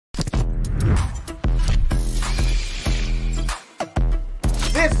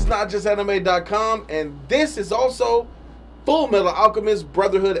notjustanime.com, and this is also Fullmetal Alchemist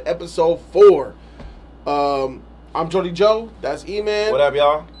Brotherhood episode 4. I'm Jody Joe. That's E-Man. What up,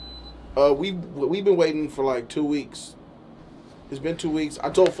 y'all? We've been waiting for like 2 weeks. It's been 2 weeks. I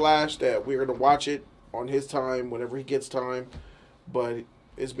told Flash that we're gonna watch it on his time whenever he gets time, but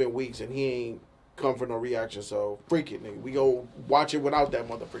it's been weeks and he ain't come for no reaction. So freak it, nigga. We go watch it without that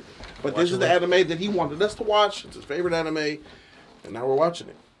motherfucker. But this is the anime that he wanted us to watch. It's his favorite anime, and now we're watching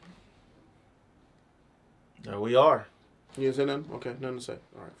it. There we are. You didn't say nothing? Okay, nothing to say.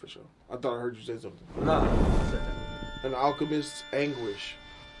 All right, for sure. I thought I heard you say something. Nah. An alchemist's anguish.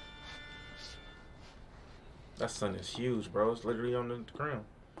 That sun is huge, bro. It's literally on the ground.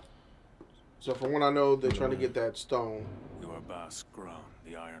 So from what I know, they're trying to get that stone. You are Bas Gron,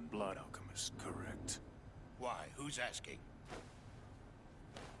 the Iron Blood Alchemist, correct? Why? Who's asking?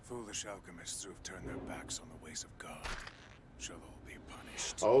 Foolish alchemists who have turned their backs on the ways of God shall all be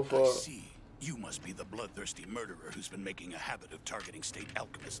punished. Oh, I fuck. see. You must be the bloodthirsty murderer who's been making a habit of targeting state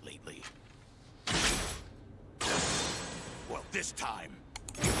alchemists lately. Well, this time,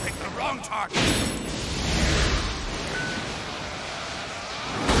 you picked the wrong target!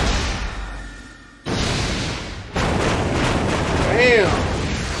 Damn!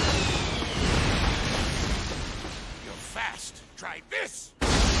 You're fast. Try this!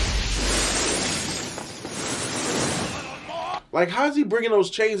 Like, how's he bringing those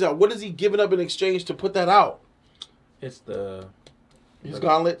chains out? What is he giving up in exchange to put that out? It's His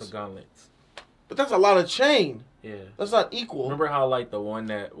gauntlets? The gauntlets. But that's a lot of chain. Yeah. That's not equal. Remember how, like, the one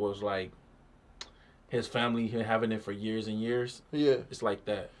that was, like, his family having it for years and years? Yeah. It's like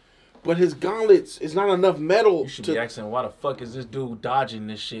that. But his gauntlets is not enough metal. You should be asking, why the fuck is this dude dodging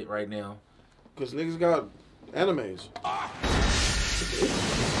this shit right now? Because niggas got animes.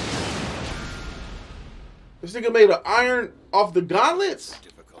 This nigga made an iron off the gauntlets?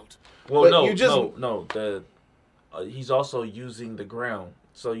 Difficult. Well, But no, you just- no. He's also using the ground.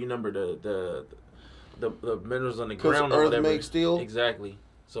 So you remember the minerals on the 'Cause ground or earth whatever. makes steel? Exactly.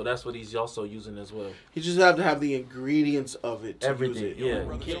 So that's what he's also using as well. He just have to have the ingredients of it to Everything, use it. yeah.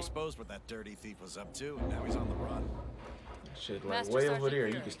 Brother exposed what that dirty thief was up to, and now he's on the run. Shit, like Master way Sergeant over there.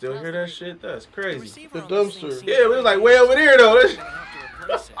 You Fury, can still hear that shit? That's crazy. The dumpster. Yeah, we was like way over there though.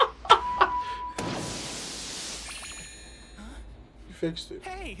 You fixed it.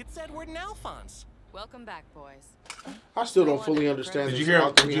 Hey, it's Edward and Alphonse. Welcome back, boys. I still don't fully understand Did this you hear?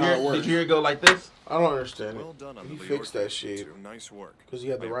 alchemy, how it works. Did you hear it go like this? I don't understand Well it. done on He the fixed Leoric that shit. Institute. Nice work. 'Cause he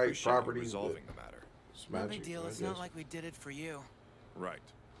had the I right appreciate you properties, resolving but- the matter. It's No magic, big deal. I It's guess. not like we did it for you. Right.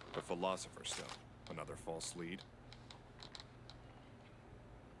 The Philosopher's Stone. Another false lead.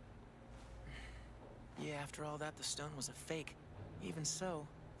 Yeah, after all that, the stone was a fake. Even so,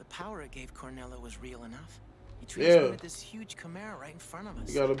 the power it gave Cornello was real enough. He transmitted this huge chimera right in front of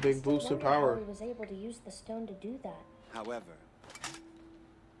us. You got a big boost in power. He was able to use the stone to do that. However,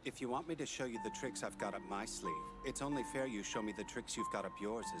 if you want me to show you the tricks I've got up my sleeve, it's only fair you show me the tricks you've got up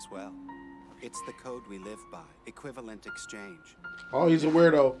yours as well. It's the code we live by, equivalent exchange. Oh, he's a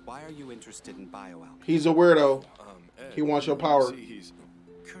weirdo. Why are you interested in bioalchemy? He's a weirdo. Ed, He wants your power. he's...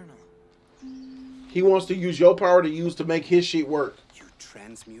 Colonel, He wants to use your power to make his shit work. You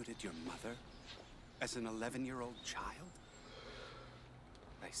transmuted your mother as an 11-year-old child?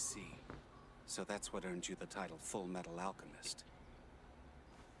 I see. So that's what earned you the title Fullmetal Alchemist.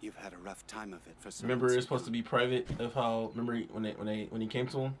 You've had a rough time of it for some. Remember, it's supposed to be private. Of how? Remember when he came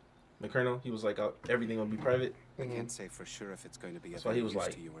to him, the colonel. He was like, everything will be private. I can't say for sure if it's going to be That's of why he any was use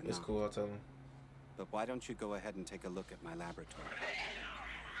like, to you or it's not. cool. I'll tell him. But why don't you go ahead and take a look at my laboratory?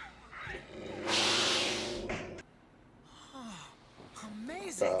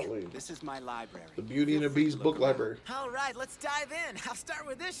 amazing. Golly. This is my library. The Beauty and the Feel free to Beast look book around. library. All right, let's dive in. I'll start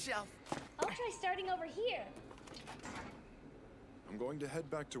with this shelf. I'll try starting over here. I'm going to head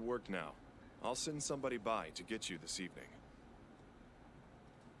back to work now. I'll send somebody by to get you this evening.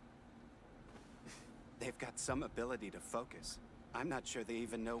 They've got some ability to focus. I'm not sure they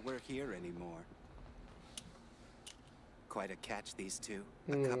even know we're here anymore. Quite a catch, these two.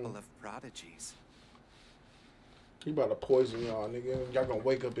 A couple of prodigies. He about to poison y'all, nigga. Y'all gonna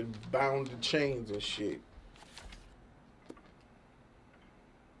wake up in bound to chains and shit.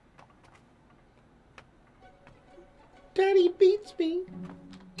 Daddy beats me.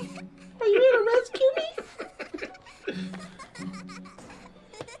 Are you here to rescue me?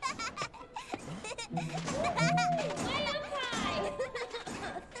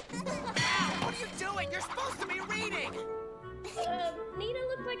 What are you doing? You're supposed to be reading. Nina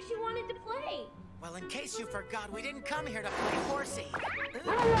looked like she wanted to play. Well, in case you forgot, we didn't come here to play horsey.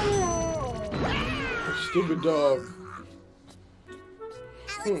 Stupid dog.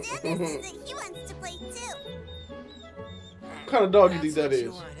 Alexander says that he wants to play too. What kind of dog you think that That's is?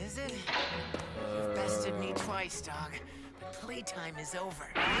 what you want, is it? You've bested me twice, dog. But playtime is over.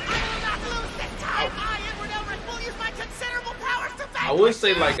 I will not lose this time! I, Edward Elric, will use my considerable powers to I would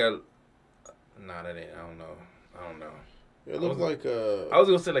say like a. Nah, that ain't. I don't know. I don't know. It looks like a. I was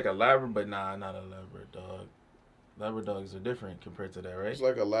gonna say like a Labrador, but nah, not a Labrador dog. Labrador dogs are different compared to that, right? It's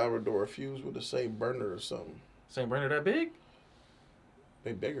like a Labrador fused with the Saint Bernard or something. Saint Bernard that big?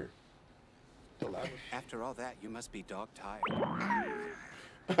 Maybe bigger. The Labrador. After all that, you must be dog tired.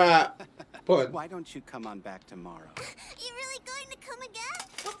 But Why don't you come on back tomorrow? You really going to come again?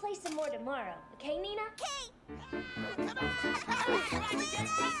 We'll play some more tomorrow. Okay, Nina? Okay.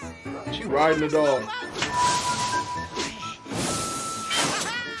 she riding the dog.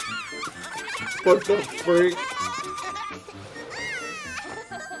 What the freak?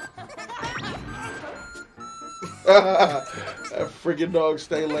 That freaking dog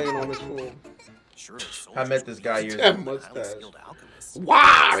stay laying on his phone. I met this guy years That ago. mustache. alchemist.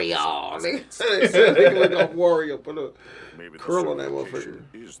 Wario! They said they look like Wario. Put a Maybe the curl on that certification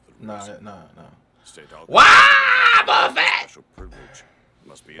motherfucker. is the Nah, reason. nah. State alchemist Wow, Buffett! special privilege.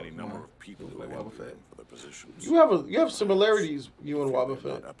 Must be any number of people who Like have Wobba Fett. for their positions. You have similarities, you and Wobba If they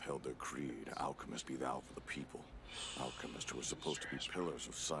had Fett. not upheld their creed, alchemists be thou for the people. Alchemists who are supposed to be pillars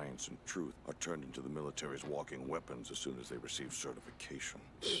of science and truth are turned into the military's walking weapons as soon as they receive certification.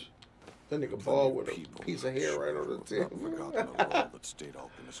 That nigga bald with People a piece of hair right on the have tip. not forgotten the role that state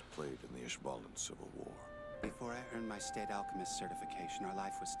alchemists played in the Ishbalan Civil War. Before I earned my state alchemist certification, our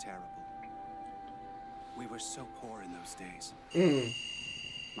life was terrible. We were so poor in those days.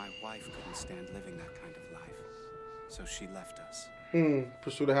 My wife couldn't stand living that kind of life, so she left us.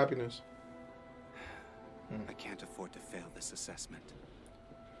 Pursuit of happiness. I can't afford to fail this assessment.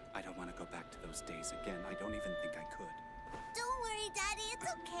 I don't want to go back to those days again. I don't even think I could. Don't worry, Daddy. It's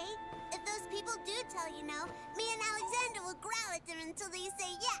okay. If those people do tell you no, me and Alexander will growl at them until they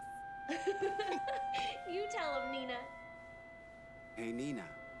say yes. You tell him, Nina. Hey, Nina,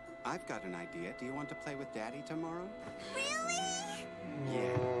 I've got an idea. Do you want to play with Daddy tomorrow? Really?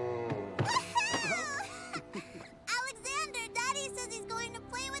 Yeah. Alexander, Daddy says he's going to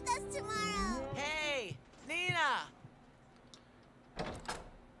play with us tomorrow. Hey, Nina!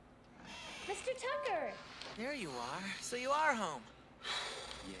 Mr. Tucker. There you are. So you are home.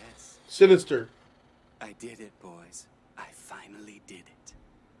 Yes. Sinister. I did it, boys. I finally did it.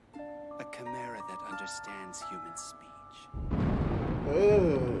 A chimera that understands human speech.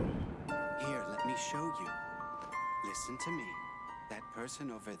 Here, let me show you. Listen to me. That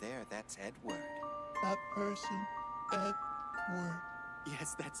person over there, that's Edward. That person, Edward.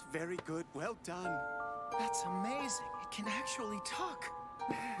 Yes, that's very good. Well done. That's amazing. It can actually talk.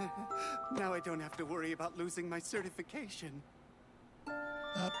 Now I don't have to worry about losing my certification.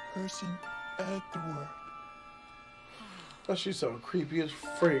 That person, Edward. Oh, she sound creepy as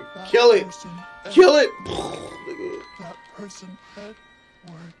freak. That Kill it! person, Kill it! Nigga. That person,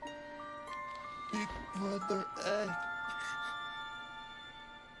 Edward. Big Brother Ed.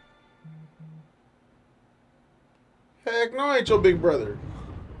 Heck no, I ain't your big brother.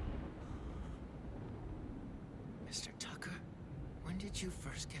 Mr. Tucker, when did you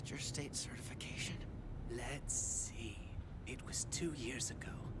first get your state certification? Let's see. It was 2 years ago.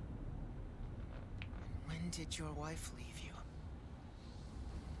 When did your wife leave you?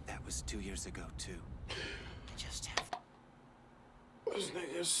 That was 2 years ago, too. I just have... This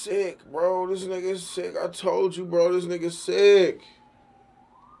nigga's sick, bro. This nigga's sick. I told you, bro. This nigga's sick.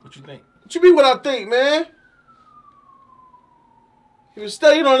 What you think? What you mean what I think, man? He was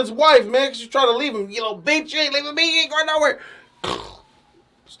studying on his wife, man, because she's trying to leave him. You little bitch, you ain't leaving me. You ain't going nowhere.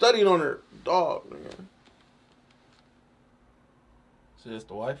 Studying on her dog, man. So it's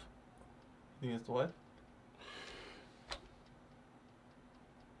the wife? You think it's the wife?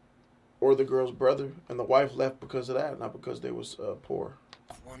 Or the girl's brother. And the wife left because of that, not because they was poor.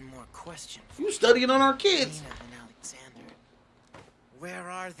 One more question. You studying on our kids. Nina and Alexander. Where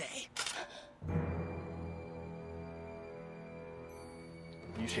are they?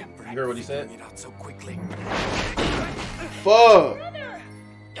 You heard what he said? Figuring it out so quickly. Fuck.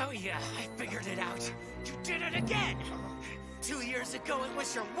 Oh yeah, I figured it out. You did it again! 2 years ago it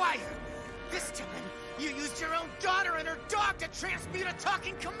was your wife! This time, you used your own daughter and her dog to transmute a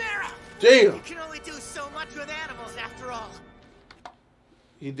talking chimera! Damn. You can only do so much with animals after all.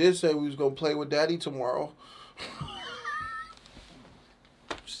 He did say we was going to play with Daddy tomorrow.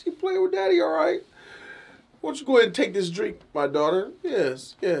 She playing with Daddy, all right? Why don't you go ahead and take this drink, my daughter?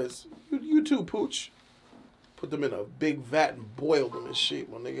 Yes, yes. You too, Pooch. Put them in a big vat and boil them and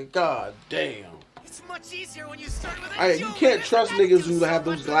shit, my nigga. God damn. It's much easier when you start with a You human. can't trust Isn't that niggas you who so have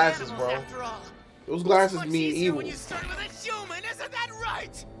much those of an glasses, animal, bro. after all? Those glasses Much mean easier evil. when you start with a human, isn't that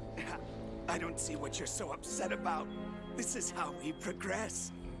right? I don't see what you're so upset about. This is how we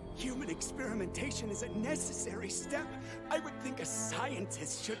progress. Human experimentation is a necessary step. I would think a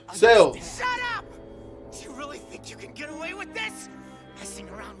scientist should Sales. understand. Shut up! Do you really think you can get away with this? Messing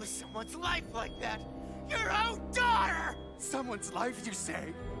around with someone's life like that? Your own daughter! Someone's life, you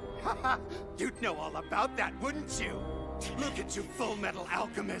say? You'd know all about that, wouldn't you? Look at you, Fullmetal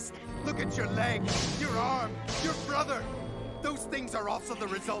Alchemist. Look at your leg, your arm, your brother. Those things are also the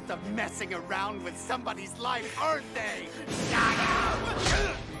result of messing around with somebody's life, aren't they? Shut up!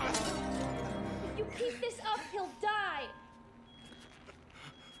 If you keep this up, he'll die.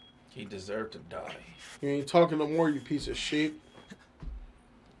 He deserved to die. You ain't talking no more, you piece of shit.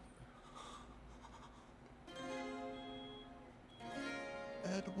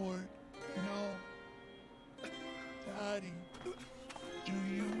 Edward, no. Daddy, do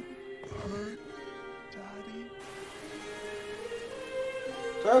you hurt Daddy?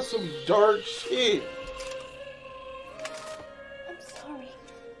 That's some dark shit. I'm sorry.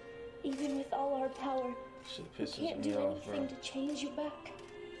 Even with all our power, Shit we pisses can't me do off, bro. anything to change you back.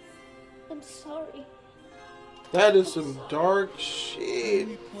 I'm sorry. That is some dark Can shit.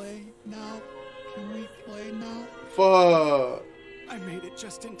 we play now? Can we play now? Fuck. I made it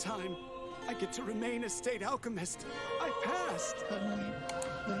just in time. I get to remain a state alchemist. I passed. Can we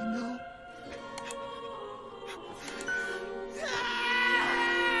play now?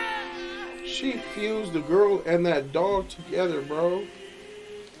 She fused the girl and that dog together, bro.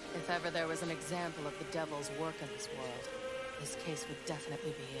 If ever there was an example of the devil's work in this world, this case would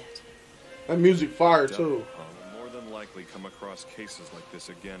definitely be it. That music fire too. Will more than likely come across cases like this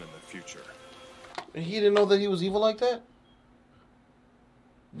again in the future. And he didn't know that he was evil like that?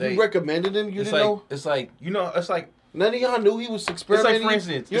 They You recommended him? You it's didn't like, know? It's like, you know, it's like None of y'all knew he was experimenting? for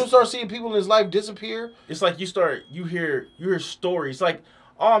instance, you don't start seeing people in his life disappear? it's like you hear stories like,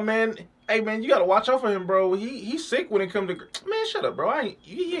 oh man, hey man, you gotta watch out for him, bro. He's sick when it comes to man. Shut up, bro.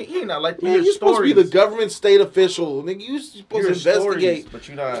 He ain't not like Man, you're supposed to be the government state official. Nigga, you're supposed to investigate. But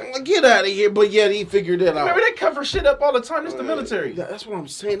you're not. Get out of here. But yet he figured it out. Remember, they cover shit up all the time. It's the military. That's what I'm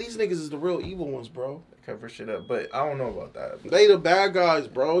saying. These niggas is the real evil ones, bro. They cover shit up, but I don't know about that. They the bad guys,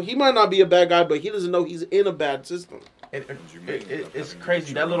 bro. He might not be a bad guy, but he doesn't know he's in a bad system. It's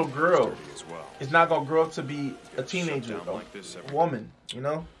crazy. That little girl is not gonna grow up to be a teenager, a woman. You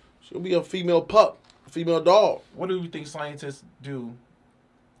know, she'll be a female pup, a female dog. What do you think scientists do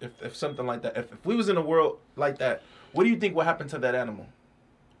if something like that? If we was in a world like that, what do you think would happen to that animal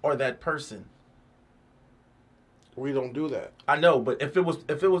or that person? We don't do that. I know, but if it was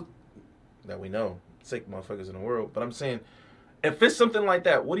that we know, sick motherfuckers in the world. But I'm saying, if it's something like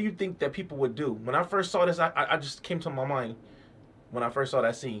that, what do you think that people would do? When I first saw this, I just came to my mind when I first saw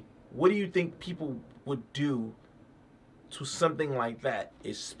that scene. What do you think people would do to something like that?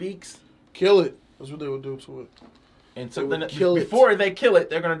 It speaks. Kill it. That's what they would do to it. And something kill before they kill it,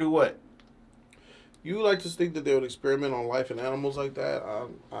 they're gonna do what? You like to think that they would experiment on life and animals like that?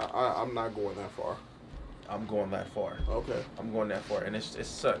 I'm not going that far. I'm going that far. Okay. I'm going that far, and it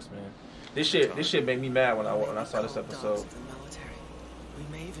sucks, man. This shit made me mad when I saw this episode.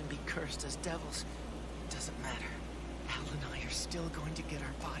 We may even be cursed as devils. It doesn't matter. Al and I are still going to get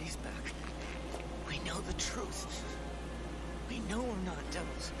our bodies back. We know the truth. We know we're not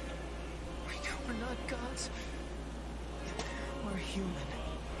devils. We know we're not gods. We're human.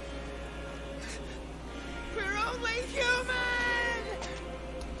 We're only human!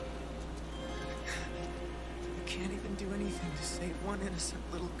 We can't even do anything to save one innocent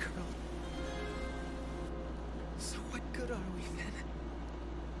little girl. So what good are we then?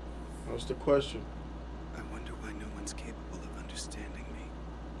 That's the question. I wonder why no one's capable of understanding me.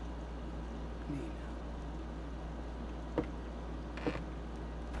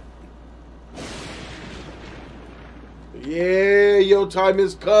 Yeah, your time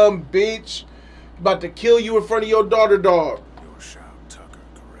has come, bitch. About to kill you in front of your daughter, dog. You're Shao Tucker,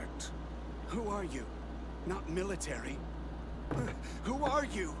 correct? Who are you? Not military. Who are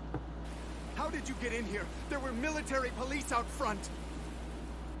you? How did you get in here? There were military police out front.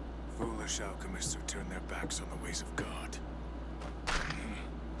 Foolish alchemists who turn their backs on the ways of God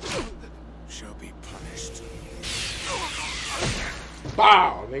shall be punished.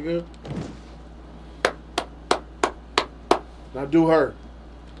 Bow, nigga. Now do her.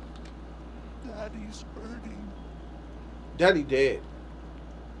 Daddy's hurting. Daddy dead.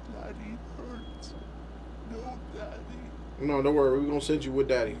 Daddy hurts. No, Daddy. No, don't worry. We're going to send you with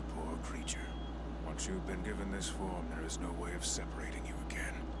Daddy. Poor creature. Once you've been given this form, there is no way of separating you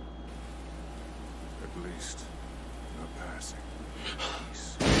again. feast. Your passing.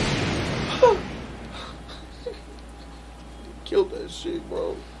 Peace. Killed that shit,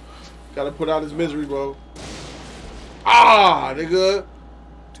 bro. Gotta put out his misery, bro. Ah, nigga.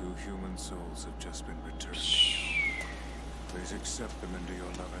 2 human souls have just been returned. Please accept them into your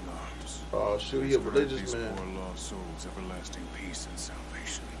loving arms. Oh, shoot, he a religious These man. poor lost souls everlasting peace and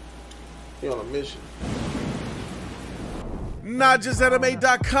salvation. He on a mission.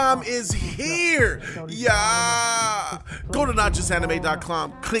 NotJustAnime.com is here. Yeah. Go to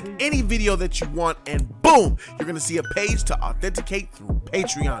NotJustAnime.com, click any video that you want, and boom, you're going to see a page to authenticate through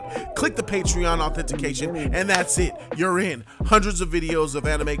Patreon. Click the Patreon authentication, and that's it. You're in. Hundreds of videos of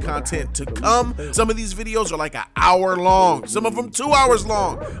anime content to come. Some of these videos are like an hour long, some of them 2 hours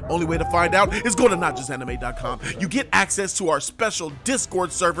long. Only way to find out is go to NotJustAnime.com. You get access to our special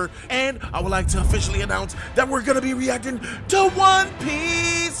Discord server, and I would like to officially announce that we're going to be reacting to One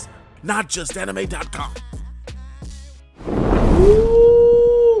Piece. NotJustAnime.com.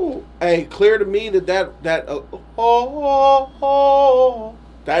 Ooh. Hey, clear to me that that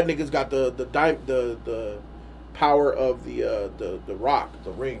nigga's got the power of the rock,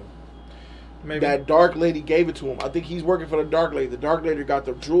 the ring. Maybe. That dark lady gave it to him. I think he's working for the dark lady. The dark lady got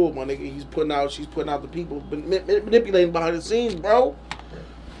the jewel, my nigga. She's putting out the people, manipulating behind the scenes, bro.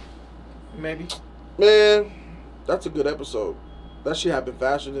 Maybe. Man, that's a good episode. That shit happened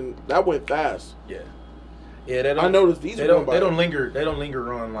faster than that. Went fast. Yeah. Yeah, they don't, I noticed these. They don't linger. They don't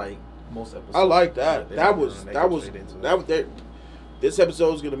linger on like most episodes. I like that. Yeah, This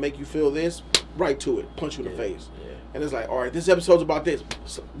episode is gonna make you feel this right to it, punch you in the face, and it's like, all right, this episode's about this.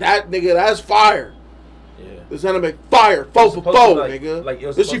 So that nigga, that's fire. Yeah. This anime fire, 4 for 4, nigga. Like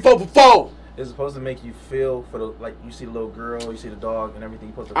this shit 4 for 4. It's supposed to make you feel for the, like, you see the little girl, you see the dog, and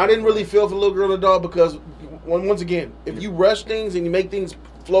everything. I didn't really feel for the little girl and the dog because, once again, if you rush things and you make things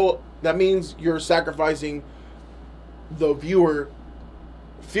flow, that means you're sacrificing the viewer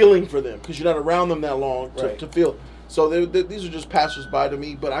feeling for them because you're not around them that long to feel. So these are just passersby to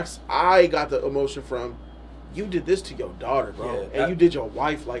me, but I got the emotion from, you did this to your daughter, bro, and you did your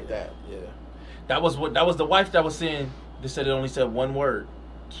wife like that. Yeah, that was the wife that was saying. They said it only said one word: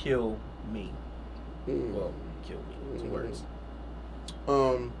 kill me. Well, kill me. 2 words.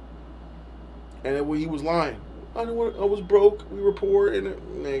 And then when he was lying, I was broke. We were poor, and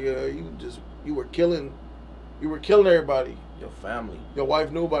nigga, you were killing everybody. Your family. Your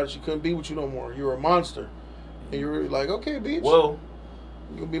wife knew about it. She couldn't be with you no more. You were a monster, and you were like, okay, bitch. Well,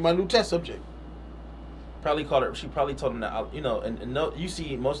 you're gonna be my new test subject. Probably called her. She probably told him that, you know, and no, you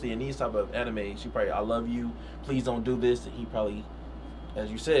see mostly in these type of anime, she probably, I love you, please don't do this, and he probably, as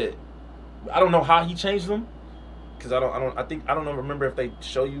you said, I don't know how he changed them, because I don't remember if they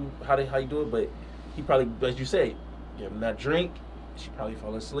show you how you do it, but he probably, as you say, give him that drink, she probably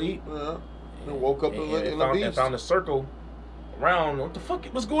fell asleep, and woke up and found a circle around. What the fuck?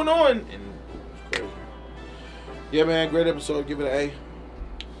 What's going on? And crazy. Yeah, man, great episode. Give it an A.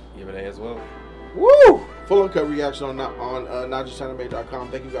 Give it an A as well. Woo! Full uncut reaction on NotJustAnime.com.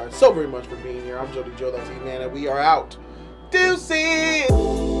 Thank you guys so very much for being here. I'm Jody Joe. That's E-Man, and we are out. Deuces!